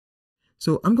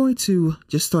So I'm going to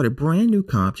just start a brand new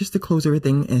comp just to close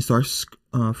everything and start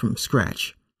from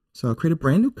scratch. So I'll create a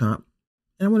brand new comp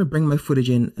and I want to bring my footage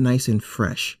in nice and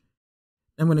fresh.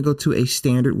 I'm going to go to a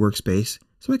standard workspace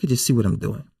so I can just see what I'm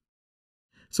doing.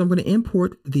 So I'm going to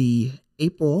import the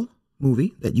 8-ball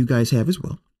movie that you guys have as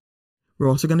well. We're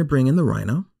also going to bring in the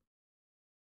rhino.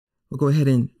 We'll go ahead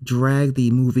and drag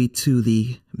the movie to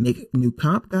the make new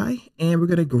comp guy, and we're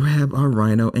going to grab our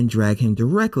rhino and drag him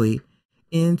directly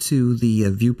into the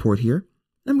viewport here.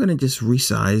 I'm going to just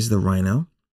resize the rhino.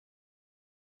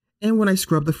 And when I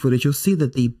scrub the footage, you'll see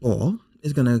that the ball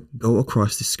is going to go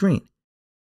across the screen.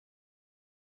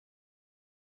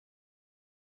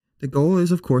 The goal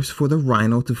is, of course, for the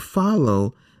rhino to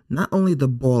follow not only the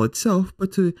ball itself,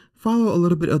 but to follow a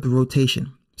little bit of the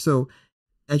rotation. So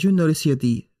as you notice here,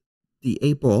 the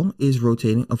 8-ball is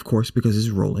rotating, of course, because it's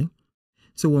rolling.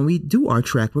 So when we do our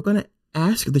track, we're going to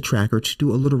ask the tracker to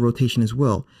do a little rotation as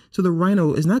well. So the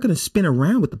rhino is not going to spin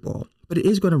around with the ball, but it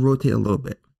is going to rotate a little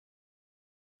bit.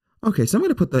 Okay, so I'm going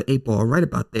to put the 8-ball right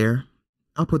about there.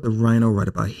 I'll put the rhino right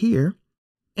about here.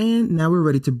 And now we're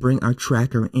ready to bring our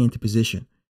tracker into position.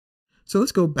 So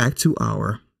let's go back to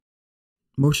our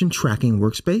motion tracking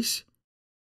workspace.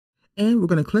 And we're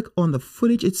going to click on the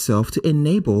footage itself to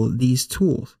enable these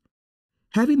tools.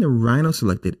 Having the rhino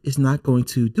selected is not going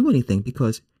to do anything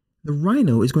because the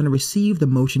rhino is going to receive the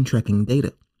motion tracking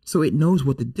data. So it knows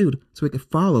what to do so it can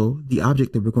follow the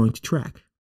object that we're going to track.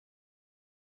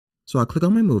 So I'll click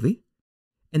on my movie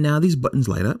and now these buttons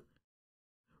light up.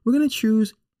 We're going to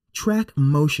choose track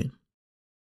motion.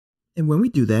 And when we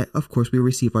do that, of course, we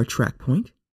receive our track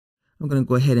point. I'm going to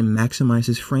go ahead and maximize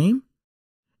this frame.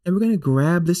 And we're going to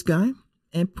grab this guy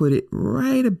and put it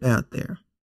right about there.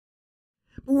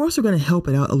 But we're also going to help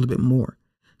it out a little bit more.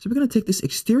 So we're going to take this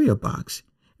exterior box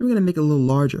and we're going to make it a little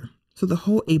larger. So the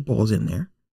whole 8-ball is in there.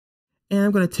 And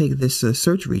I'm going to take this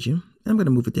search region and I'm going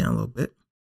to move it down a little bit.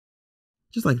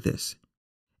 Just like this.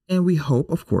 And we hope,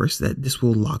 of course, that this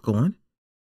will lock on.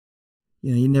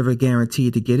 You know, you're never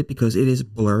guaranteed to get it because it is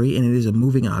blurry and it is a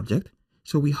moving object.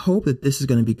 So we hope that this is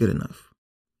going to be good enough.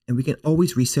 And we can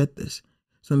always reset this.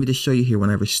 So let me just show you here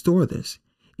when I restore this.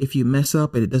 If you mess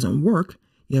up and it doesn't work,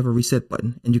 you have a reset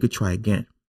button and you could try again.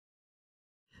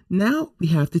 Now we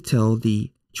have to tell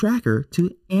the tracker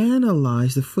to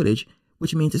analyze the footage,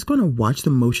 which means it's going to watch the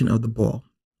motion of the ball.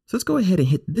 So let's go ahead and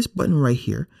hit this button right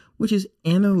here, which is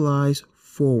Analyze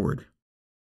Forward.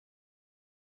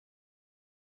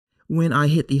 When I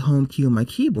hit the home key on my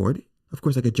keyboard, of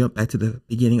course, I could jump back to the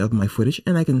beginning of my footage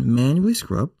and I can manually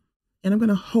scrub. And I'm going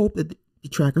to hope that the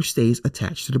tracker stays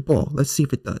attached to the ball. Let's see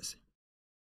if it does.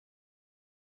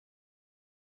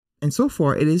 And so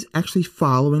far, it is actually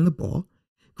following the ball.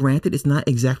 Granted, it's not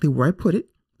exactly where I put it,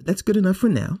 but that's good enough for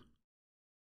now.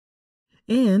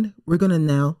 And we're going to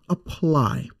now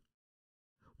apply.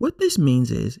 What this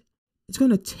means is it's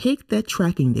going to take that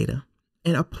tracking data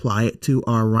and apply it to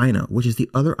our rhino, which is the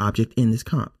other object in this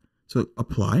comp. So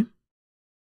apply.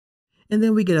 And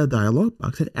then we get a dialog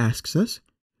box that asks us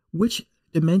which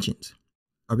dimensions.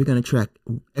 Are we going to track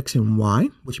X and Y,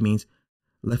 which means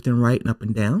left and right and up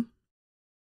and down?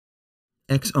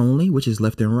 X only, which is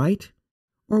left and right,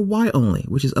 or Y only,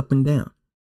 which is up and down.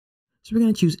 So we're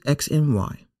going to choose X and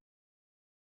Y.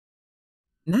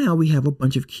 Now we have a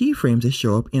bunch of keyframes that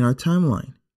show up in our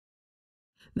timeline.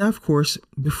 Now, of course,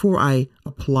 before I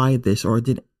applied this or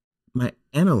did my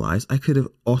analyze, I could have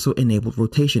also enabled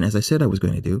rotation as I said I was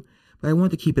going to do, but I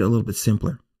want to keep it a little bit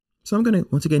simpler. So I'm going to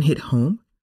once again hit home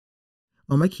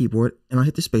on my keyboard and I'll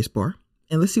hit the space bar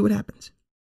and let's see what happens.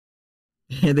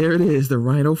 And there it is. The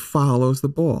rhino follows the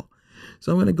ball.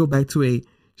 So I'm going to go back to a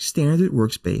standard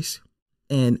workspace.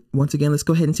 And once again, let's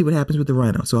go ahead and see what happens with the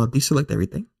rhino. So I'll deselect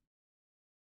everything.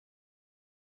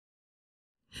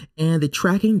 And the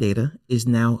tracking data is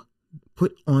now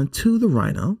put onto the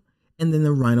rhino. And then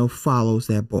the rhino follows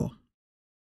that ball.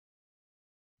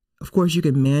 Of course, you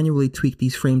can manually tweak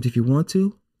these frames if you want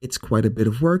to. It's quite a bit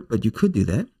of work, but you could do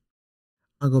that.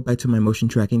 I'll go back to my motion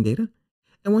tracking data.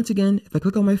 And once again, if I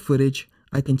click on my footage,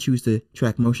 I can choose to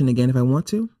track motion again if I want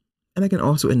to. And I can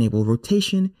also enable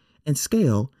rotation and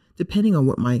scale depending on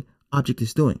what my object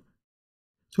is doing.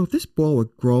 So if this ball were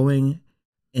growing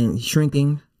and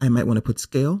shrinking, I might want to put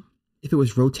scale. If it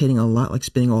was rotating a lot, like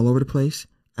spinning all over the place,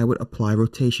 I would apply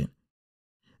rotation.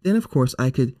 Then, of course, I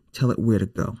could tell it where to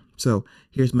go. So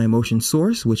here's my motion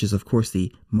source, which is, of course,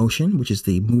 the motion, which is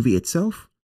the movie itself.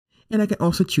 And I can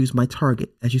also choose my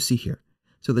target, as you see here.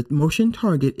 So the motion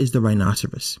target is the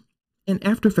rhinoceros. And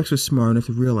After Effects was smart enough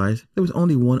to realize there was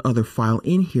only one other file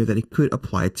in here that it could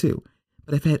apply to.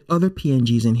 But if I had other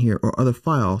PNGs in here or other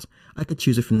files, I could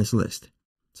choose it from this list.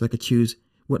 So I could choose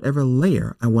whatever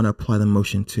layer I want to apply the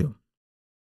motion to.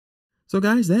 So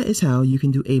guys, that is how you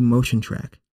can do a motion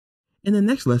track. In the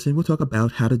next lesson, we'll talk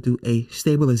about how to do a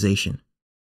stabilization.